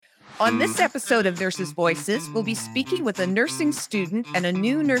On this episode of Nurses Voices, we'll be speaking with a nursing student and a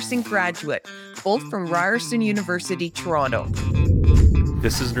new nursing graduate, both from Ryerson University, Toronto.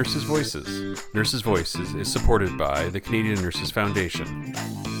 This is Nurses Voices. Nurses Voices is supported by the Canadian Nurses Foundation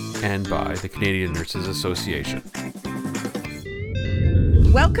and by the Canadian Nurses Association.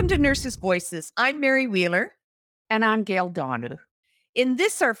 Welcome to Nurses Voices. I'm Mary Wheeler. And I'm Gail Donner. In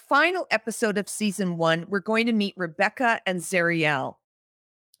this, our final episode of Season 1, we're going to meet Rebecca and Zariel.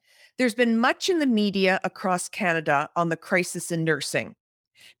 There's been much in the media across Canada on the crisis in nursing.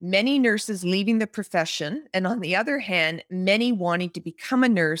 Many nurses leaving the profession, and on the other hand, many wanting to become a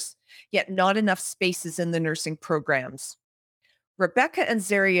nurse, yet not enough spaces in the nursing programs. Rebecca and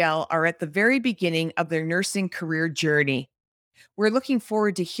Zariel are at the very beginning of their nursing career journey. We're looking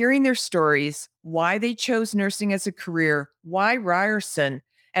forward to hearing their stories, why they chose nursing as a career, why Ryerson,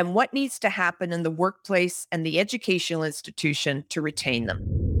 and what needs to happen in the workplace and the educational institution to retain them.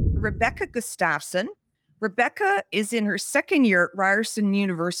 Rebecca Gustafson. Rebecca is in her second year at Ryerson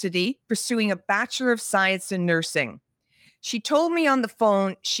University, pursuing a Bachelor of Science in Nursing. She told me on the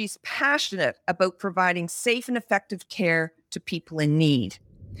phone she's passionate about providing safe and effective care to people in need.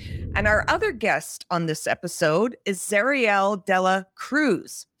 And our other guest on this episode is Zariel Dela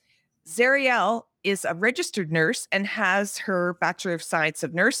Cruz. Zariel is a registered nurse and has her Bachelor of Science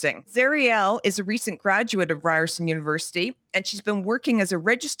of Nursing. Zariel is a recent graduate of Ryerson University, and she's been working as a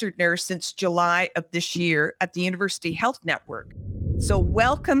registered nurse since July of this year at the University Health Network. So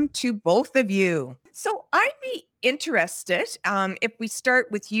welcome to both of you. So I'd be interested, if we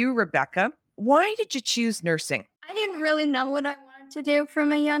start with you, Rebecca, why did you choose nursing? I didn't really know what I wanted to do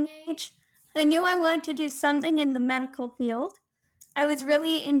from a young age. I knew I wanted to do something in the medical field. I was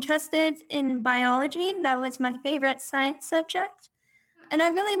really interested in biology. That was my favorite science subject. And I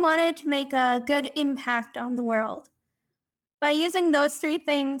really wanted to make a good impact on the world. By using those three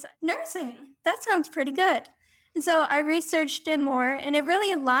things, nursing, that sounds pretty good. And so I researched it more, and it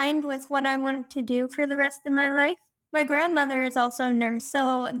really aligned with what I wanted to do for the rest of my life. My grandmother is also a nurse,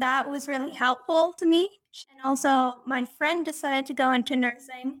 so that was really helpful to me. And also, my friend decided to go into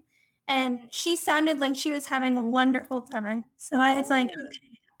nursing, and she sounded like she was having a wonderful time. So I was like,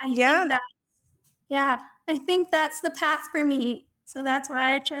 okay, I think that's the path for me. So that's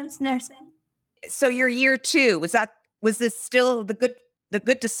why I chose nursing. So your year two, was this still the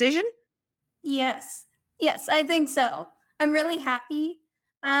good decision? Yes, I think so. I'm really happy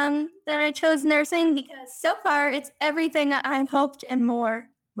that I chose nursing because so far it's everything I hoped and more.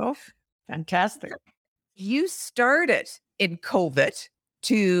 Oh, fantastic. You started in COVID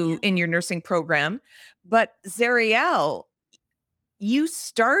in your nursing program, but Zariel, you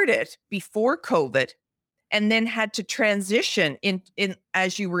started before COVID and then had to transition in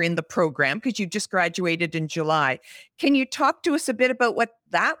as you were in the program because you just graduated in July. Can you talk to us a bit about what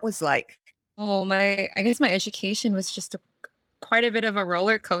that was like? Oh, I guess my education was just quite a bit of a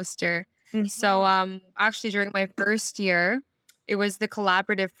roller coaster. Mm-hmm. So actually during my first year, it was the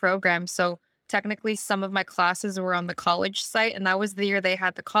collaborative program. So technically some of my classes were on the college site, and that was the year they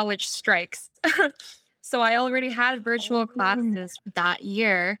had the college strikes. So I already had virtual classes that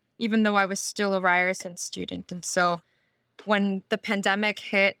year, even though I was still a Ryerson student. And so when the pandemic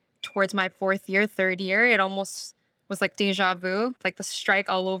hit towards my fourth year, third year, it almost was like deja vu, like the strike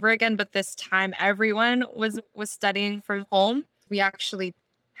all over again. But this time everyone was studying from home. We actually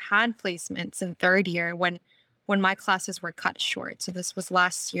had placements in third year when my classes were cut short. So this was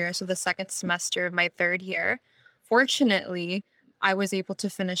last year, so the second semester of my third year. Fortunately, I was able to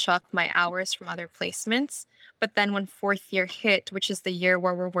finish up my hours from other placements. But then when fourth year hit, which is the year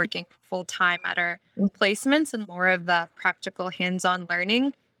where we're working full time at our placements and more of the practical hands-on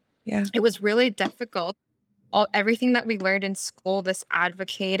learning, it was really difficult. Everything that we learned in school, this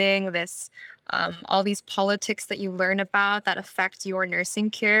advocating, this all these politics that you learn about that affect your nursing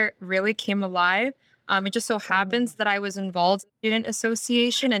care really came alive. It just so happens that I was involved in student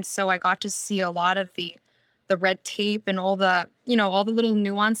association, and so I got to see a lot of the red tape and all the little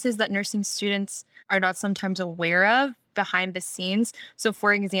nuances that nursing students are not sometimes aware of behind the scenes. So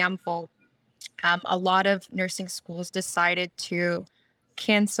for example, a lot of nursing schools decided to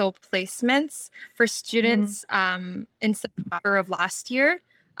cancel placements for students in September of last year,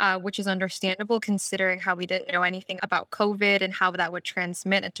 which is understandable considering how we didn't know anything about COVID and how that would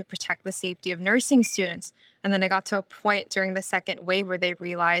transmit and to protect the safety of nursing students. And then it got to a point during the second wave where they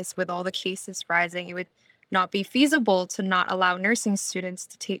realized with all the cases rising, it would not be feasible to not allow nursing students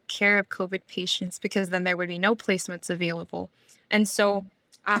to take care of COVID patients because then there would be no placements available. And so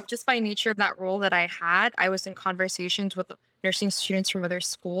just by nature of that role that I had, I was in conversations with nursing students from other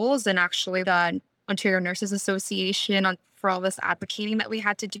schools, and actually the Ontario Nurses Association for all this advocating that we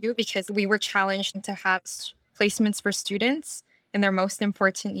had to do because we were challenged to have placements for students in their most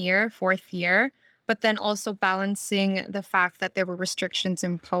important year, fourth year, but then also balancing the fact that there were restrictions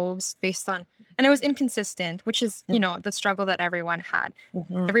imposed based on, and it was inconsistent, which is, the struggle that everyone had.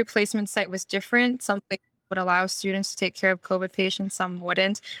 Mhm. Every placement site was different. Some would allow students to take care of COVID patients, some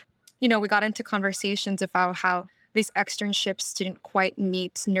wouldn't. We got into conversations about how these externships didn't quite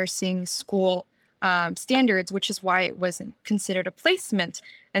meet nursing school standards, which is why it wasn't considered a placement.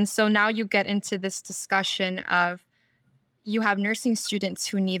 And so now you get into this discussion of you have nursing students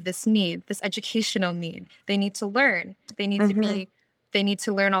who need this educational need. They need to learn. They need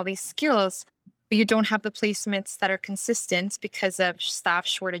to learn all these skills, but you don't have the placements that are consistent because of staff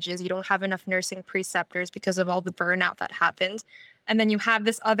shortages. You don't have enough nursing preceptors because of all the burnout that happened. And then you have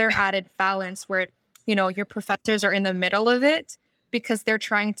this other added balance where, your professors are in the middle of it because they're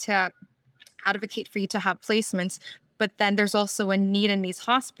trying to advocate for you to have placements, but then there's also a need in these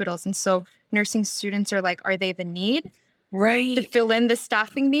hospitals. And so nursing students are like, are they the need to Right. fill in the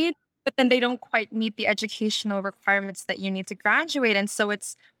staffing need? But then they don't quite meet the educational requirements that you need to graduate. And so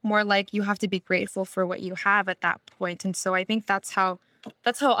it's more like you have to be grateful for what you have at that point. And so I think that's how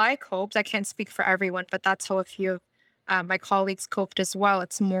I coped. I can't speak for everyone, but that's how a few of my colleagues coped as well.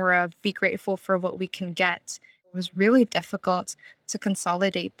 It's more of be grateful for what we can get. It was really difficult to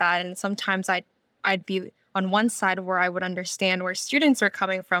consolidate that. And sometimes I'd be on one side where I would understand where students are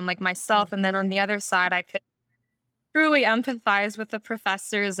coming from, like myself. And then on the other side, I could truly empathize with the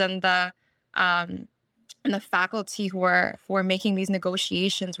professors and the faculty who are making these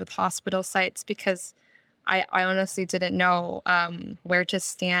negotiations with hospital sites, because I honestly didn't know where to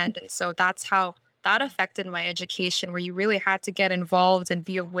stand. And so that's how that affected my education, where you really had to get involved and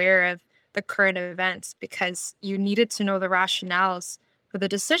be aware of the current events because you needed to know the rationales for the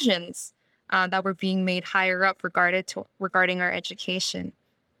decisions that were being made higher up regarding our education.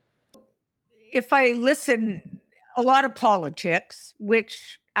 If I listen, a lot of politics,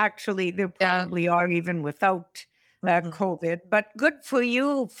 which actually there probably are even without COVID, but good for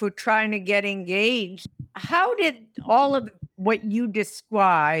you for trying to get engaged. How did all of what you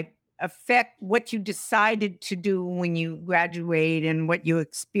describe affect what you decided to do when you graduate and what your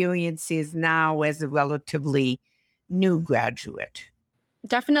experience is now as a relatively new graduate?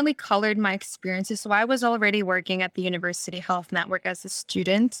 Definitely colored my experiences. So I was already working at the University Health Network as a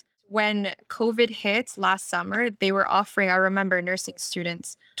student. When COVID hit last summer, they were offering, I remember, nursing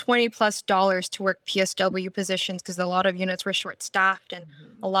students $20+ to work PSW positions because a lot of units were short staffed. And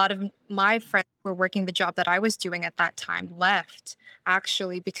a lot of my friends who were working the job that I was doing at that time left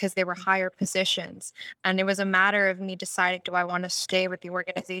actually because they were higher positions. And it was a matter of me deciding, do I want to stay with the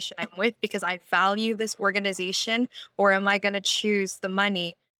organization I'm with because I value this organization, or am I going to choose the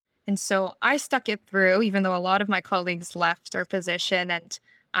money? And so I stuck it through, even though a lot of my colleagues left our position. And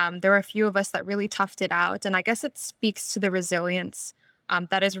there were a few of us that really toughed it out. And I guess it speaks to the resilience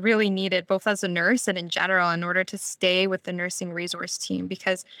that is really needed, both as a nurse and in general, in order to stay with the nursing resource team.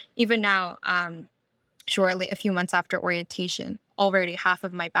 Because even now, shortly, a few months after orientation, already half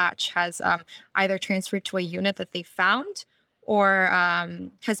of my batch has either transferred to a unit that they found or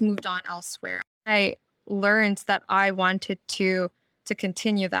has moved on elsewhere. I learned that I wanted to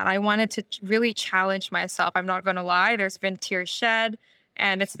continue that. I wanted to really challenge myself. I'm not going to lie. There's been tears shed.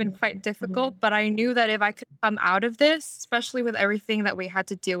 And it's been quite difficult, but I knew that if I could come out of this, especially with everything that we had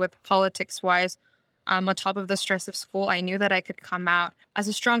to deal with politics-wise, on top of the stress of school, I knew that I could come out as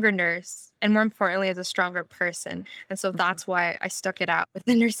a stronger nurse and, more importantly, as a stronger person. And so that's why I stuck it out with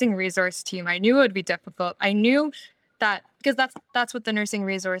the nursing resource team. I knew it would be difficult. I knew that because that's what the nursing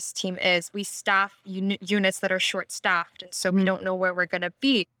resource team is. We staff units that are short-staffed, and so we don't know where we're going to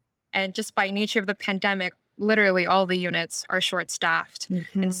be. And just by nature of the pandemic, literally all the units are short-staffed.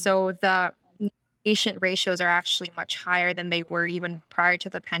 And so the patient ratios are actually much higher than they were even prior to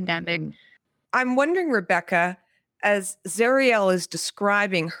the pandemic. I'm wondering, Rebecca, as Zariel is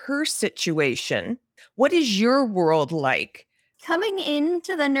describing her situation, what is your world like? Coming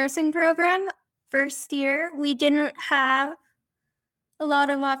into the nursing program first year, we didn't have a lot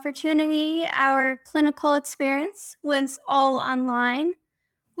of opportunity. Our clinical experience was all online,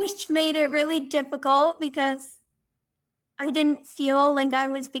 which made it really difficult because I didn't feel like I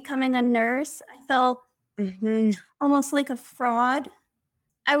was becoming a nurse. I felt almost like a fraud.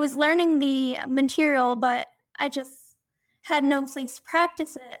 I was learning the material, but I just had no place to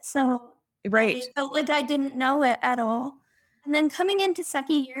practice it. So Right. I felt like I didn't know it at all. And then coming into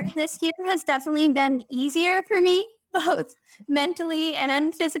second year, this year has definitely been easier for me, both mentally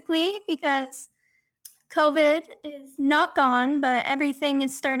and physically, because COVID is not gone, but everything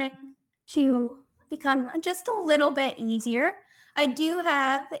is starting to become just a little bit easier. I do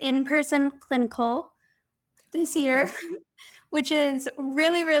have in-person clinical this year, which is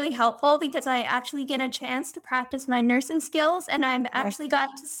really, really helpful because I actually get a chance to practice my nursing skills and I've actually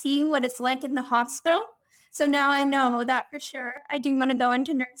got to see what it's like in the hospital. So now I know that for sure I do want to go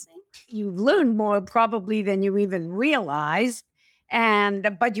into nursing. You learned more probably than you even realized,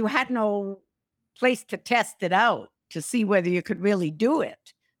 but you had no place to test it out to see whether you could really do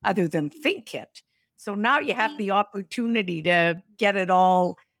it other than think it. So now you have the opportunity to get it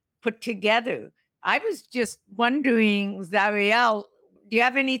all put together. I was just wondering, Zariel, do you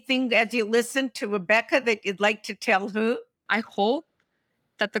have anything as you listen to Rebecca that you'd like to tell her? I hope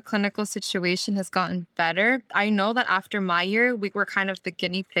that the clinical situation has gotten better. I know that after my year, we were kind of the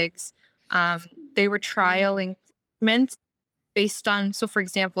guinea pigs. They were trialing treatments based on, so for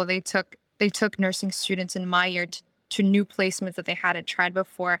example, they took nursing students in my year to new placements that they hadn't tried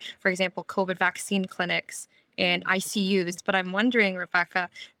before. For example, COVID vaccine clinics and ICUs. But I'm wondering, Rebecca,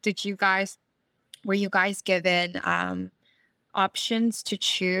 were you guys given options to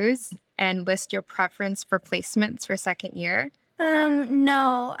choose and list your preference for placements for second year?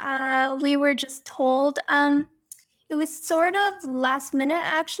 No, we were just told. It was sort of last minute,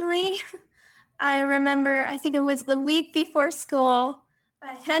 actually. I remember, I think it was the week before school.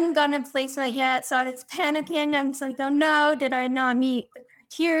 I hadn't gotten a placement yet, so I was panicking. I was like, oh no, did I not meet the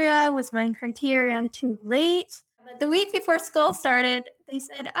criteria? Was my criteria too late? But the week before school started, they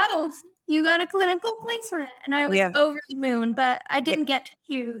said, oh, you got a clinical placement. And I was over the moon, but I didn't get to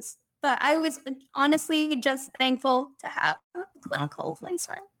choose. But I was honestly just thankful to have a clinical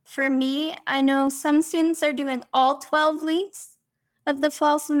placement. For me, I know some students are doing all 12 weeks of the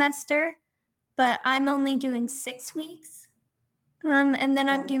fall semester, but I'm only doing 6 weeks. And then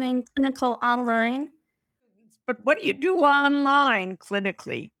I'm doing clinical online. But what do you do online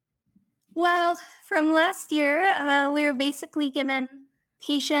clinically? Well, from last year, we were basically given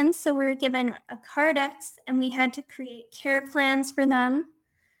patients. So we were given a Cardex and we had to create care plans for them.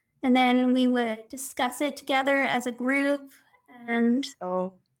 And then we would discuss it together as a group. And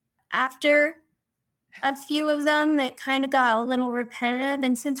after a few of them, it kind of got a little repetitive.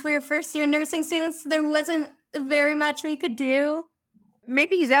 And since we were first year nursing students, there wasn't very much we could do.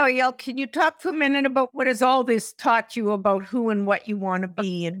 Maybe, Zariel, can you talk for a minute about what has all this taught you about who and what you want to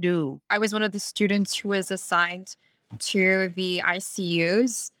be and do? I was one of the students who was assigned to the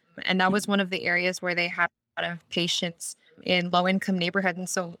ICUs, and that was one of the areas where they had a lot of patients in low-income neighborhoods. And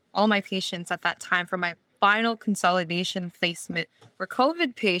so all my patients at that time for my final consolidation placement were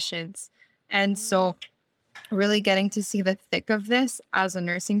COVID patients. And so really getting to see the thick of this as a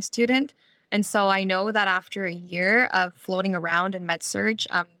nursing student. And so I know that after a year of floating around in med-surg,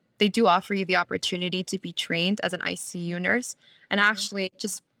 they do offer you the opportunity to be trained as an ICU nurse. And actually,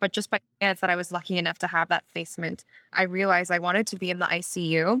 just by chance that I was lucky enough to have that placement, I realized I wanted to be in the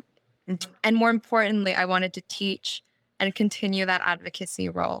ICU. Mm-hmm. And more importantly, I wanted to teach and continue that advocacy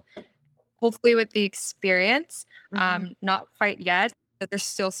role. Hopefully with the experience, not quite yet, but there's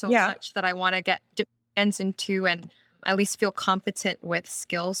still so much that I want to get hands into and at least feel competent with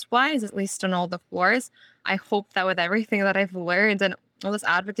skills-wise, at least on all the floors. I hope that with everything that I've learned and all this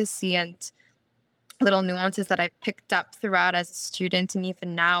advocacy and little nuances that I've picked up throughout as a student and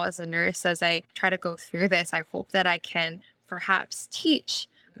even now as a nurse, as I try to go through this, I hope that I can perhaps teach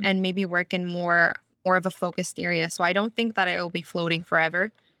and maybe work in more of a focused area. So I don't think that it will be floating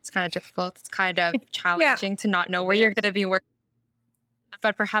forever. It's kind of difficult. It's kind of challenging to not know where you're going to be working,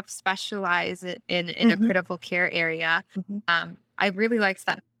 but perhaps specialize in a critical care area. I really liked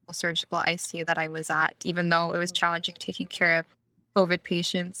that surgical ICU that I was at, even though it was challenging taking care of COVID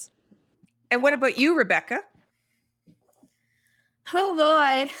patients. And what about you, Rebecca?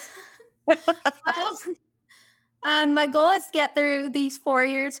 Oh, boy. My goal is to get through these 4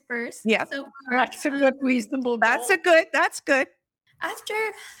 years first. Yeah, so that's a good, reasonable goal. That's good. After,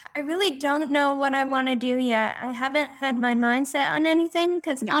 I really don't know what I want to do yet. I haven't had my mindset on anything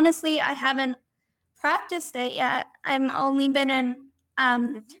because honestly, I haven't practiced it yet. I'm only been in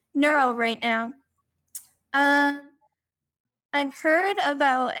neuro right now. I've heard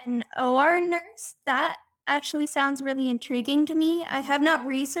about an OR nurse. That actually sounds really intriguing to me. I have not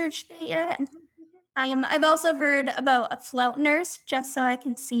researched it yet. I've also heard about a float nurse just so I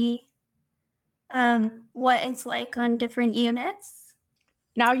can see what it's like on different units.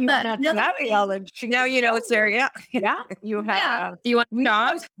 Now you have knowledge. Now you know it's there. Yeah. You have. You want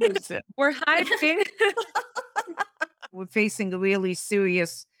jobs? We're hiding. We're facing a really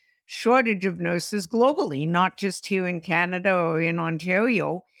serious shortage of nurses globally, not just here in Canada or in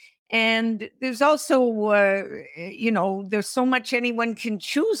Ontario. And there's also, there's so much anyone can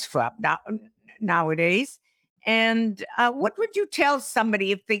choose from. Now, nowadays. And what would you tell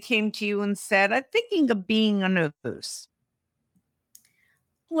somebody if they came to you and said, I'm thinking of being a nurse?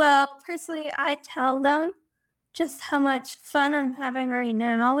 Well, personally, I tell them just how much fun I'm having right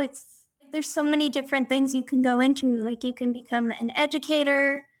now. There's so many different things you can go into. Like you can become an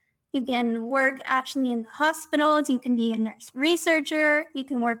educator, you can work actually in the hospitals, you can be a nurse researcher, you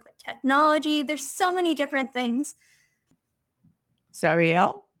can work with technology. There's so many different things.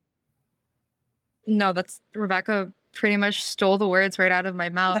 Zariel? No, that's Rebecca pretty much stole the words right out of my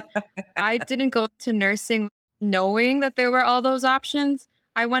mouth. I didn't go to nursing knowing that there were all those options.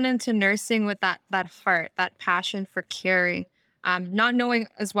 I went into nursing with that heart, that passion for caring. Not knowing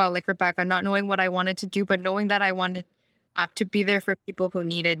as well, like Rebecca, not knowing what I wanted to do, but knowing that I wanted to be there for people who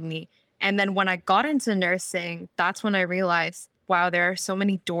needed me. And then when I got into nursing, that's when I realized, wow, there are so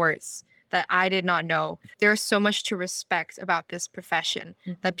many doors that I did not know. There's so much to respect about this profession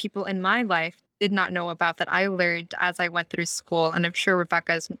that people in my life did not know about, that I learned as I went through school. And I'm sure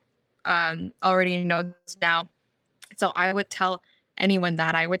Rebecca's already knows now. So I would tell anyone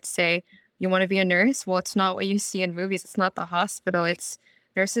that. I would say, you want to be a nurse? Well, it's not what you see in movies. It's not the hospital. It's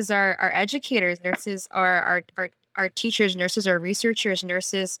nurses are educators. Nurses are teachers. Nurses are researchers.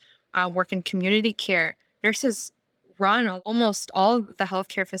 Nurses work in community care. Nurses run almost all the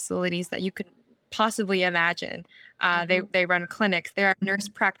healthcare facilities that you could possibly imagine. They run clinics. There are nurse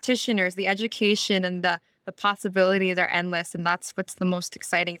practitioners. The education and the possibilities are endless, and that's what's the most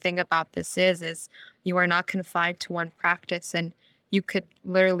exciting thing about this is you are not confined to one practice, and you could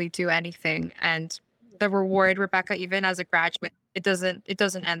literally do anything. And the reward, Rebecca, even as a graduate, it doesn't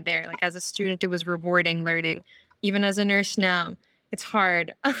end there. Like as a student, it was rewarding learning. Even as a nurse now, it's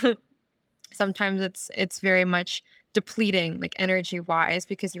hard. Sometimes it's very much depleting, like energy wise,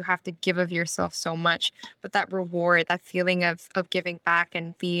 because you have to give of yourself so much. But that reward, that feeling of giving back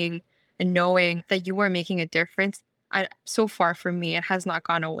and being and knowing that you are making a difference, so far for me, it has not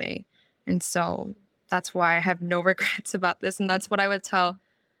gone away. And so that's why I have no regrets about this. And that's what I would tell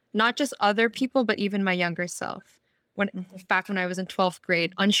not just other people, but even my younger self. Back when I was in 12th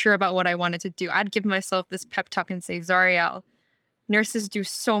grade, unsure about what I wanted to do, I'd give myself this pep talk and say, Zariel, nurses do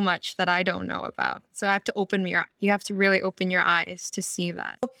so much that I don't know about. So I have to you have to really open your eyes to see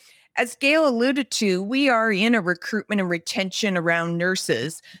that. As Gail alluded to, we are in a recruitment and retention around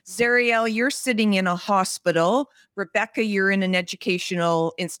nurses. Zariel, you're sitting in a hospital. Rebecca, you're in an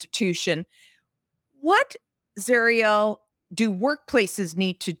educational institution. What, Zariel, do workplaces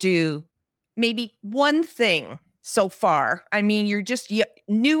need to do? Maybe one thing so far. I mean, you're just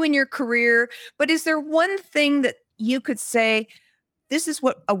new in your career, but is there one thing that you could say, this is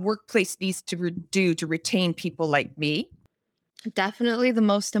what a workplace needs to do to retain people like me? Definitely the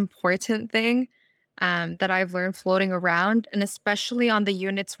most important thing that I've learned floating around, and especially on the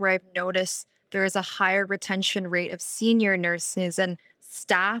units where I've noticed there is a higher retention rate of senior nurses and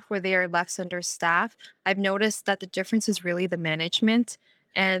staff where they are less understaffed, I've noticed that the difference is really the management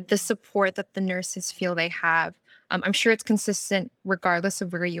and the support that the nurses feel they have. I'm sure it's consistent regardless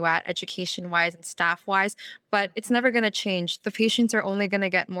of where you at, education wise and staff wise, but it's never going to change. The patients are only going to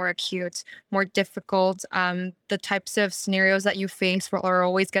get more acute, more difficult. The types of scenarios that you face are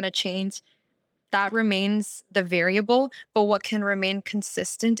always going to change. That remains the variable, but what can remain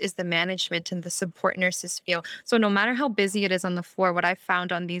consistent is the management and the support nurses feel. So no matter how busy it is on the floor, what I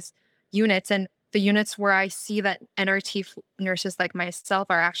found on these units and the units where I see that NRT nurses like myself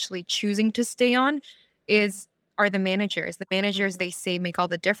are actually choosing to stay on are the managers. The managers, they say, make all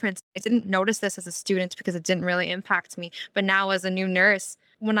the difference. I didn't notice this as a student because it didn't really impact me. But now as a new nurse,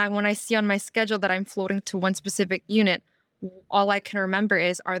 when I see on my schedule that I'm floating to one specific unit, all I can remember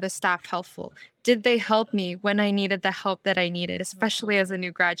is, are the staff helpful? Did they help me when I needed the help that I needed, especially as a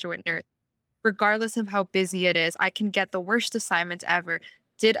new graduate nurse? Regardless of how busy it is, I can get the worst assignment ever.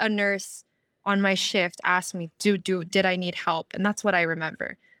 Did a nurse on my shift ask me, did I need help? And that's what I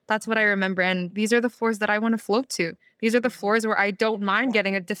remember. That's what I remember. And these are the floors that I want to float to. These are the floors where I don't mind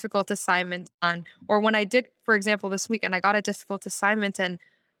getting a difficult assignment on. Or when I did, for example, this week, and I got a difficult assignment and,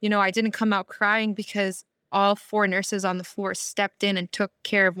 I didn't come out crying because all 4 nurses on the floor stepped in and took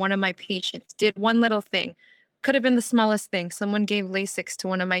care of one of my patients, did one little thing. Could have been the smallest thing. Someone gave Lasix to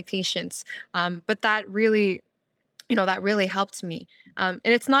one of my patients. But that really, that really helped me. And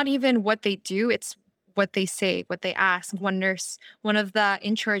it's not even what they do, it's what they say, what they ask. One of the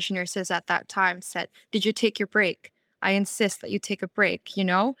in-charge nurses at that time said, did you take your break? I insist that you take a break,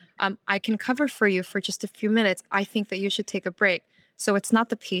 I can cover for you for just a few minutes. I think that you should take a break. So it's not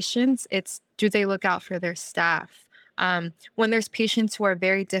the patients, it's do they look out for their staff? When there's patients who are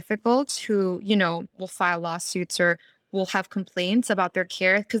very difficult, who, will file lawsuits or will have complaints about their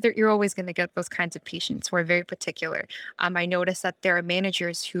care, because you're always going to get those kinds of patients who are very particular. I noticed that there are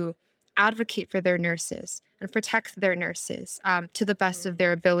managers who advocate for their nurses and protect their nurses to the best of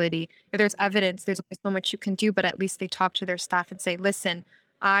their ability. If there's evidence, there's only so much you can do, but at least they talk to their staff and say, listen,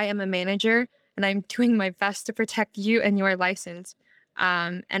 I am a manager and I'm doing my best to protect you and your license.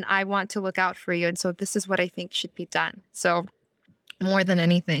 And I want to look out for you. And so this is what I think should be done. So more than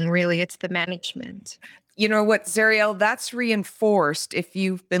anything, really, it's the management. You know what, Zariel, that's reinforced if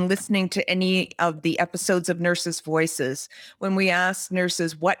you've been listening to any of the episodes of Nurses' Voices. When we ask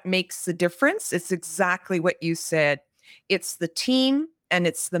nurses what makes the difference, it's exactly what you said. It's the team and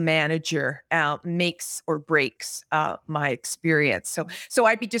it's the manager makes or breaks my experience. So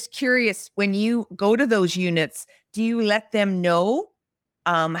I'd be just curious, when you go to those units, do you let them know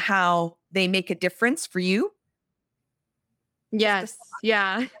how they make a difference for you? Yes.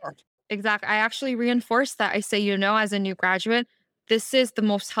 Yeah. Exactly. I actually reinforce that. I say, as a new graduate, this is the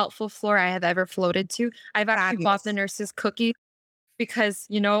most helpful floor I have ever floated to. I've actually bought the nurses cookie because,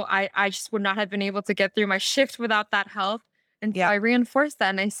 I just would not have been able to get through my shift without that help. And so I reinforce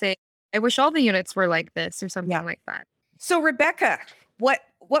that and I say, I wish all the units were like this or something like that. So Rebecca, what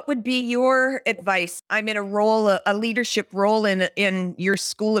would be your advice? I'm in a leadership role in your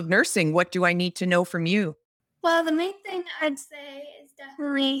school of nursing. What do I need to know from you? Well, the main thing I'd say is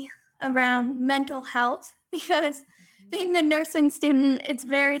definitely around mental health, because being a nursing student, it's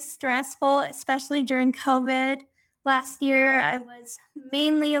very stressful, especially during COVID. Last year, I was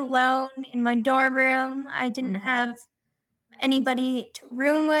mainly alone in my dorm room. I didn't have anybody to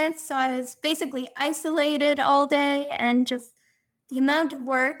room with, so I was basically isolated all day, and just the amount of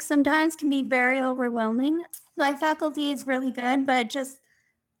work sometimes can be very overwhelming. My faculty is really good, but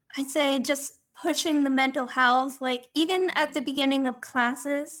I'd say just pushing the mental health, like even at the beginning of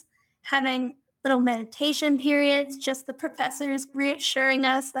classes, having little meditation periods, just the professors reassuring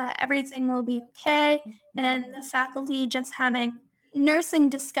us that everything will be okay, and the faculty just having nursing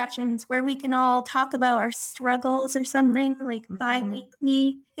discussions where we can all talk about our struggles or something, like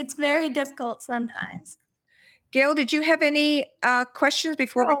bi-weekly. It's very difficult sometimes. Gail, did you have any questions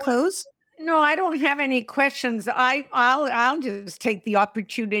before we close? No, I don't have any questions. I'll just take the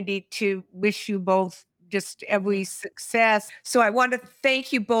opportunity to wish you both just every success. So I want to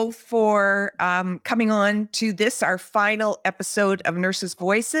thank you both for coming on to our final episode of Nurses'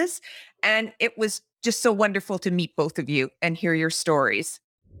 Voices. And it was just so wonderful to meet both of you and hear your stories.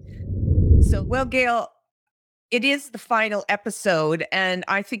 So, well, Gail, it is the final episode, and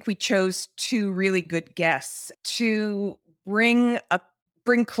I think we chose two really good guests to bring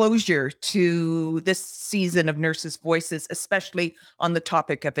closure to this season of Nurses' Voices, especially on the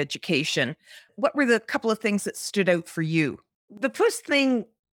topic of education. What were the couple of things that stood out for you? The first thing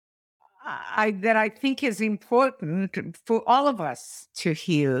that I think is important for all of us to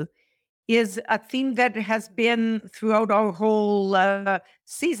hear is a theme that has been throughout our whole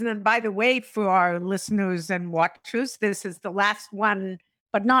season. And by the way, for our listeners and watchers, this is the last one,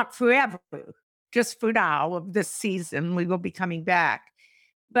 but not forever, just for now of this season. We will be coming back.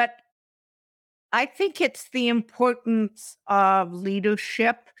 But I think it's the importance of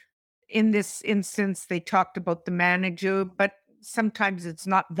leadership. In this instance, they talked about the manager, but sometimes it's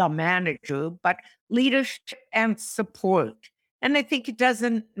not the manager, but leadership and support. And I think it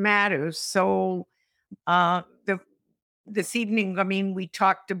doesn't matter. So this evening, we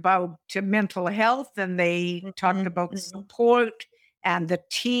talked about mental health, and they talked about support and the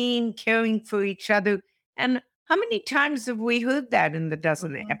team caring for each other. And how many times have we heard that in the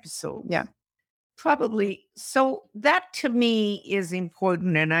dozen episodes? Yeah. Probably. So that to me is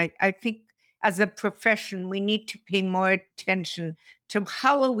important. And I think as a profession, we need to pay more attention to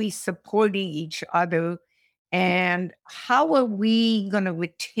how are we supporting each other, and how are we going to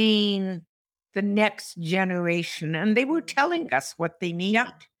retain the next generation? And they were telling us what they need.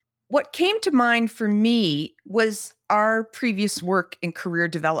 Yeah. What came to mind for me was our previous work in career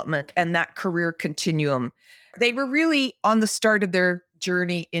development and that career continuum. They were really on the start of their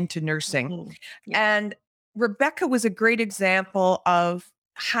journey into nursing. And Rebecca was a great example of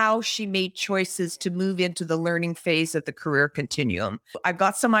how she made choices to move into the learning phase of the career continuum. I've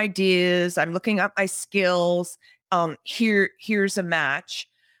got some ideas. I'm looking up my skills. Here's a match.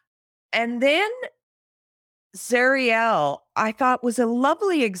 And then Zariel, I thought, was a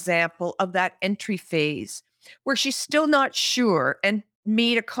lovely example of that entry phase where she's still not sure and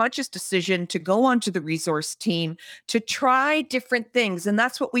made a conscious decision to go onto the resource team to try different things. And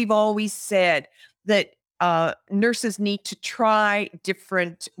that's what we've always said, that nurses need to try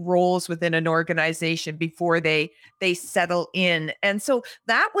different roles within an organization before they settle in. And so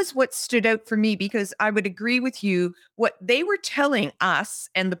that was what stood out for me, because I would agree with you, what they were telling us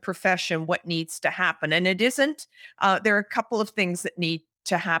and the profession what needs to happen. And it isn't, there are a couple of things that need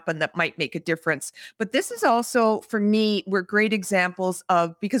to happen that might make a difference. But this is also, for me, we're great examples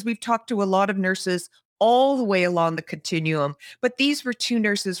of, because we've talked to a lot of nurses all the way along the continuum, but these were two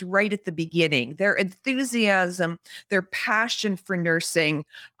nurses right at the beginning. Their enthusiasm, their passion for nursing,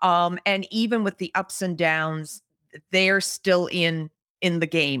 and even with the ups and downs, they're still in the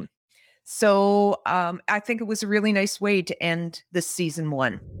game. So I think it was a really nice way to end this season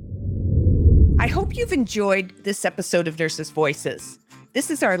 1. I hope you've enjoyed this episode of Nurses Voices. This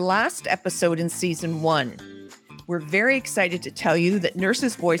is our last episode in season 1. We're very excited to tell you that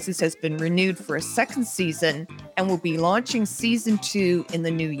Nurses Voices has been renewed for a second season and will be launching season 2 in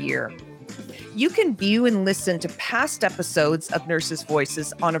the new year. You can view and listen to past episodes of Nurses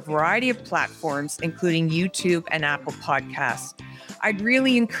Voices on a variety of platforms, including YouTube and Apple Podcasts. I'd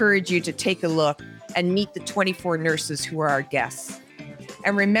really encourage you to take a look and meet the 24 nurses who are our guests.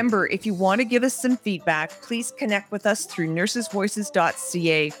 And remember, if you want to give us some feedback, please connect with us through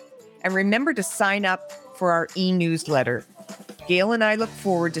nursesvoices.ca. And remember to sign up for our e-newsletter. Gail and I look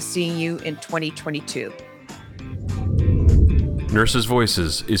forward to seeing you in 2022. Nurses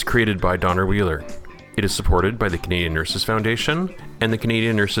Voices is created by Donner Wheeler. It is supported by the Canadian Nurses Foundation and the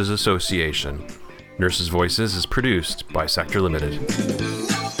Canadian Nurses Association. Nurses Voices is produced by Sector Limited.